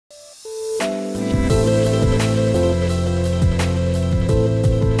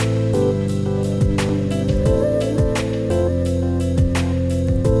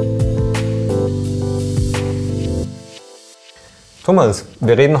Thomas,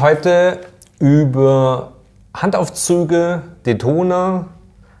 wir reden heute über Handaufzüge, Daytona,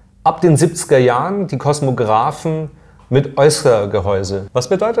 ab den 70er Jahren, die Kosmographen mit Oystergehäuse. Was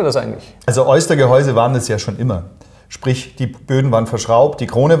bedeutet das eigentlich? Also Oystergehäuse waren das ja schon immer. Sprich, die Böden waren verschraubt, die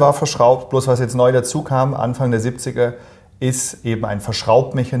Krone war verschraubt. Bloß was jetzt neu dazu kam, Anfang der 70er, ist eben ein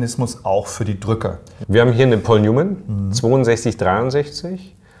Verschraubmechanismus auch für die Drücker. Wir haben hier eine Paul Newman,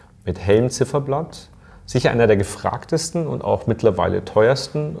 6263, mit hellem Zifferblatt. Sicher einer der gefragtesten und auch mittlerweile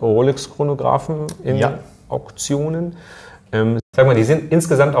teuersten Rolex-Chronographen in Auktionen. Sag mal, die sind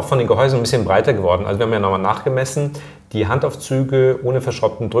insgesamt auch von den Gehäusen ein bisschen breiter geworden. Also wir haben ja nochmal nachgemessen, die Handaufzüge ohne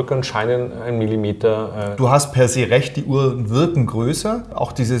verschraubten Drückern scheinen 1 Millimeter. Du hast per se recht, die Uhren wirken größer.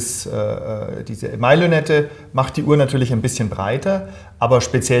 Auch diese Emaille-Lünette macht die Uhr natürlich ein bisschen breiter, aber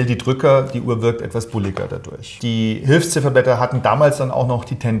speziell die Drücker, die Uhr wirkt etwas bulliger dadurch. Die Hilfszifferblätter hatten damals dann auch noch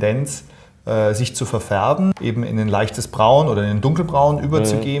die Tendenz, sich zu verfärben, eben in ein leichtes Braun oder in ein dunkelbraun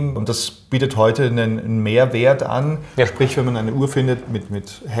überzugehen. Und das bietet heute einen Mehrwert an. Ja. Sprich, wenn man eine Uhr findet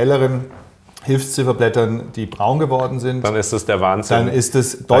mit helleren Hilfszifferblättern, die braun geworden sind, dann ist das der Wahnsinn. Dann ist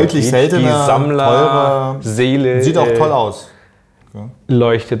es deutlich seltener, Sammler, teurer, Seele. Sieht auch toll aus. Ja.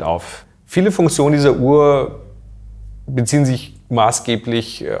 Leuchtet auf. Viele Funktionen dieser Uhr beziehen sich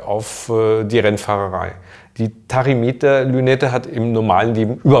maßgeblich auf die Rennfahrerei. Die Tachymeter-Lünette hat im normalen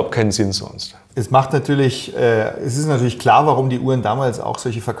Leben überhaupt keinen Sinn sonst. Es ist natürlich klar, warum die Uhren damals auch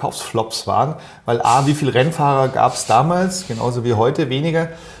solche Verkaufsflops waren. Weil A, wie viele Rennfahrer gab es damals, genauso wie heute, weniger.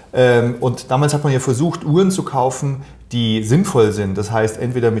 Und damals hat man ja versucht, Uhren zu kaufen, die sinnvoll sind. Das heißt,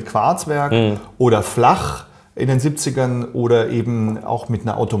 entweder mit Quarzwerk oder flach in den 70ern oder eben auch mit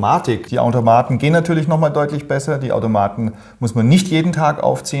einer Automatik. Die Automaten gehen natürlich nochmal deutlich besser. Die Automaten muss man nicht jeden Tag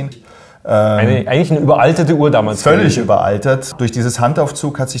aufziehen. Eigentlich eine überalterte Uhr damals. Völlig überaltert. Durch dieses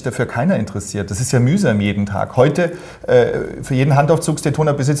Handaufzug hat sich dafür keiner interessiert. Das ist ja mühsam jeden Tag. Heute, für jeden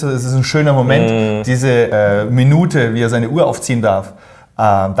Handaufzugs-Daytona-Besitzer, ist es ein schöner Moment, diese Minute, wie er seine Uhr aufziehen darf.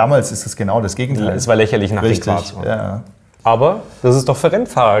 Damals ist es genau das Gegenteil. Es war lächerlich nach dem Quarz. Ja. Aber das ist doch für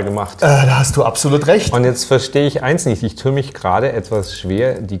Rennfahrer gemacht. Da hast du absolut recht. Und jetzt verstehe ich eins nicht. Ich tue mich gerade etwas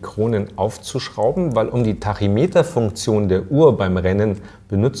schwer, die Kronen aufzuschrauben, weil um die Tachymeterfunktion der Uhr beim Rennen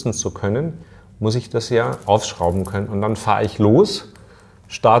benutzen zu können, muss ich das ja aufschrauben können. Und dann fahre ich los,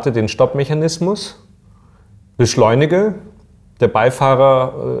 starte den Stoppmechanismus, beschleunige. Der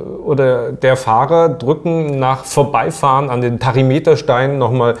Beifahrer oder der Fahrer drücken nach Vorbeifahren an den Tachymeterstein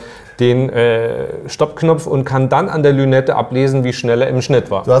nochmal den Stoppknopf und kann dann an der Lünette ablesen, wie schnell er im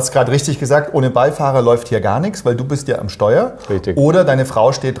Schnitt war. Du hast gerade richtig gesagt, ohne Beifahrer läuft hier gar nichts, weil du bist ja am Steuer. Richtig. Oder deine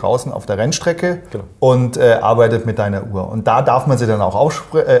Frau steht draußen auf der Rennstrecke und arbeitet mit deiner Uhr. Und da darf man sie dann auch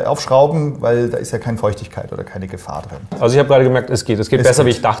aufschrauben, weil da ist ja keine Feuchtigkeit oder keine Gefahr drin. Also ich habe gerade gemerkt, es geht besser, wie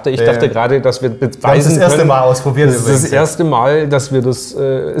ich dachte. Ich dachte gerade, dass wir beweisen können. Das erste Mal ausprobiert. Das ist das erste Mal, dass wir das,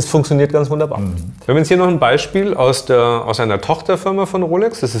 es funktioniert ganz wunderbar. Wir haben jetzt hier noch ein Beispiel aus einer Tochterfirma von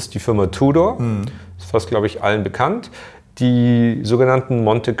Rolex. Das ist die Firma Tudor, das ist fast, glaube ich, allen bekannt. Die sogenannten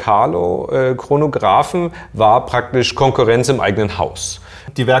Monte Carlo Chronographen war praktisch Konkurrenz im eigenen Haus.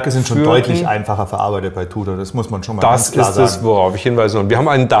 Die Werke sind schon deutlich einfacher verarbeitet bei Tudor, das muss man schon mal ganz klar sagen. Das ist das, worauf ich hinweise. Und wir haben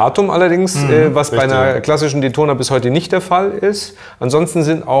ein Datum allerdings, was bei einer klassischen Daytona bis heute nicht der Fall ist. Ansonsten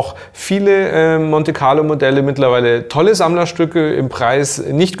sind auch viele Monte Carlo Modelle mittlerweile tolle Sammlerstücke, im Preis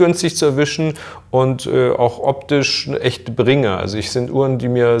nicht günstig zu erwischen und auch optisch echte Bringer. Also ich sind Uhren, die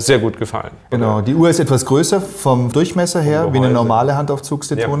mir sehr gut gefallen. Genau, die Uhr ist etwas größer vom Durchmesser her, wie eine normale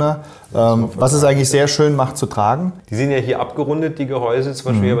Handaufzugs-Daytona. Ja. Was es eigentlich sehr schön macht zu tragen. Die sind ja hier abgerundet, die Gehäuse,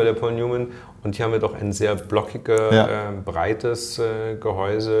 zum Beispiel hier bei der Paul Newman. Und hier haben wir doch ein sehr blockiger, breites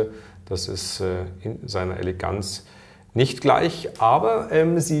Gehäuse. Das ist in seiner Eleganz nicht gleich, aber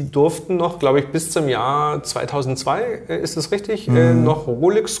sie durften noch, glaube ich, bis zum Jahr 2002, ist das richtig, noch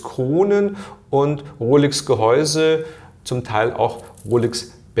Rolex-Kronen und Rolex-Gehäuse, zum Teil auch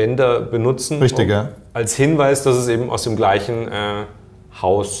Rolex-Bänder benutzen. Richtig, ja. Als Hinweis, dass es eben aus dem gleichen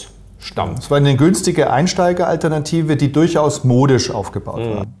Haus stammt. Es war eine günstige Einsteigeralternative, die durchaus modisch aufgebaut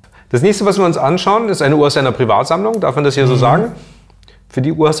war. Das nächste, was wir uns anschauen, ist eine Uhr aus einer Privatsammlung. Darf man das hier so sagen? Für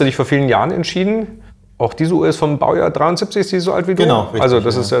die Uhr hast du dich vor vielen Jahren entschieden. Auch diese Uhr ist vom Baujahr 73, ist die so alt wie du? Genau, richtig. Also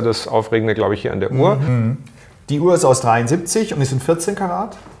das ist ja das Aufregende, glaube ich, hier an der Uhr. Die Uhr ist aus 73 und die sind 14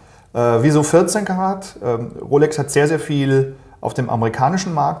 Karat. Wieso 14 Karat? Rolex hat sehr, sehr viel auf dem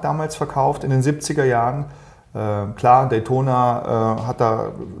amerikanischen Markt damals verkauft, in den 70er Jahren. Klar, Daytona hat da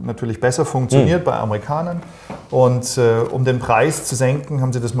natürlich besser funktioniert bei Amerikanern. Und um den Preis zu senken,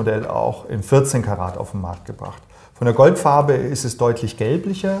 haben sie das Modell auch in 14 Karat auf den Markt gebracht. Von der Goldfarbe ist es deutlich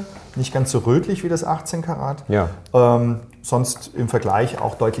gelblicher, nicht ganz so rötlich wie das 18 Karat. Ja. Sonst im Vergleich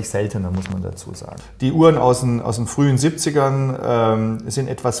auch deutlich seltener, muss man dazu sagen. Die Uhren aus den frühen 70ern sind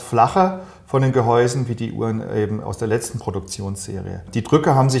etwas flacher von den Gehäusen wie die Uhren eben aus der letzten Produktionsserie. Die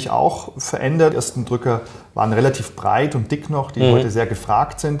Drücker haben sich auch verändert. Die ersten Drücker waren relativ breit und dick noch, die heute sehr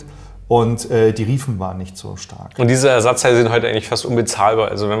gefragt sind. Und die Riefen waren nicht so stark. Und diese Ersatzteile sind heute eigentlich fast unbezahlbar.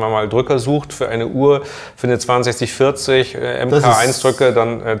 Also wenn man mal Drücker sucht für eine Uhr, für eine 6240 MK1-Drücker,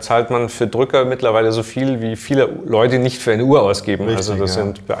 dann zahlt man für Drücker mittlerweile so viel, wie viele Leute nicht für eine Uhr ausgeben. Richtig, also das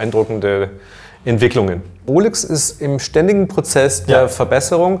sind beeindruckende Entwicklungen. Rolex ist im ständigen Prozess der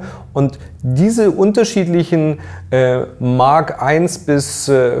Verbesserung und diese unterschiedlichen Mark 1 bis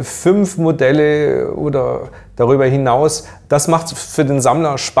 5 Modelle oder darüber hinaus, das macht es für den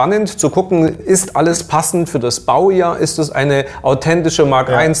Sammler spannend zu gucken, ist alles passend für das Baujahr, ist es eine authentische Mark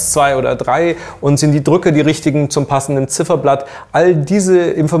 1, 2 oder 3 und sind die Drücke die richtigen zum passenden Zifferblatt. All diese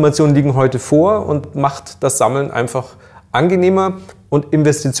Informationen liegen heute vor und macht das Sammeln einfach angenehmer und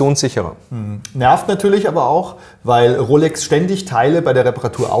investitionssicherer. Nervt natürlich aber auch, weil Rolex ständig Teile bei der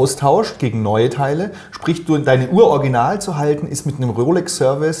Reparatur austauscht gegen neue Teile. Sprich, deine Uhr original zu halten, ist mit einem Rolex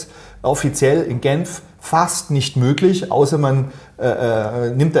Service offiziell in Genf fast nicht möglich, außer man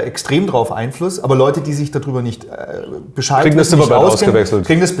nimmt da extrem drauf Einfluss. Aber Leute, die sich darüber nicht Bescheid kriegen das Zifferblatt ausgewechselt.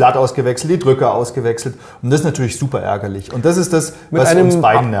 Kriegen das Blatt ausgewechselt, die Drücker ausgewechselt. Und das ist natürlich super ärgerlich. Und das ist das, was uns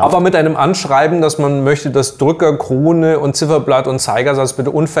beiden nervt. Aber mit einem Anschreiben, dass man möchte, dass Drücker, Krone und Zifferblatt und Zeigersatz bitte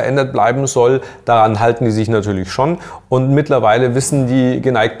unverändert bleiben soll, daran halten die sich natürlich schon. Und mittlerweile wissen die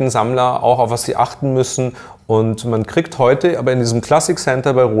geneigten Sammler auch, auf was sie achten müssen. Und man kriegt heute aber in diesem Classic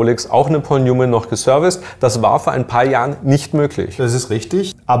Center bei Rolex auch eine Paul Newman noch geserviced. Das war vor ein paar Jahren nicht möglich. Das ist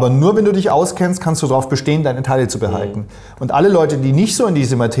richtig. Aber nur wenn du dich auskennst, kannst du darauf bestehen, deine Teile zu behalten. Und alle Leute, die nicht so in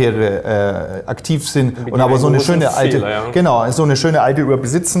diese Materie aktiv sind und aber so eine schöne alte, so eine schöne alte Uhr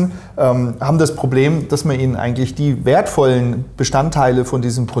besitzen, haben das Problem, dass man ihnen eigentlich die wertvollen Bestandteile von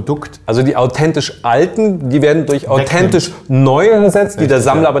diesem Produkt, also die authentisch alten, die werden durch authentisch neue ersetzt, die der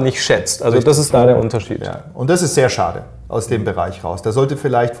Sammler aber nicht schätzt. Also das ist da der Unterschied. Ja. Und das ist sehr schade aus dem Bereich raus. Da sollte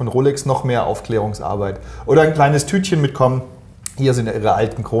vielleicht von Rolex noch mehr Aufklärungsarbeit oder ein kleines Tütchen mitkommen. Hier sind ihre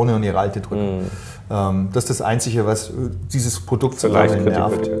alten Krone und ihre alte Drücke. Das ist das Einzige, was dieses Produkt so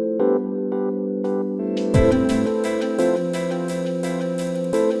nervt.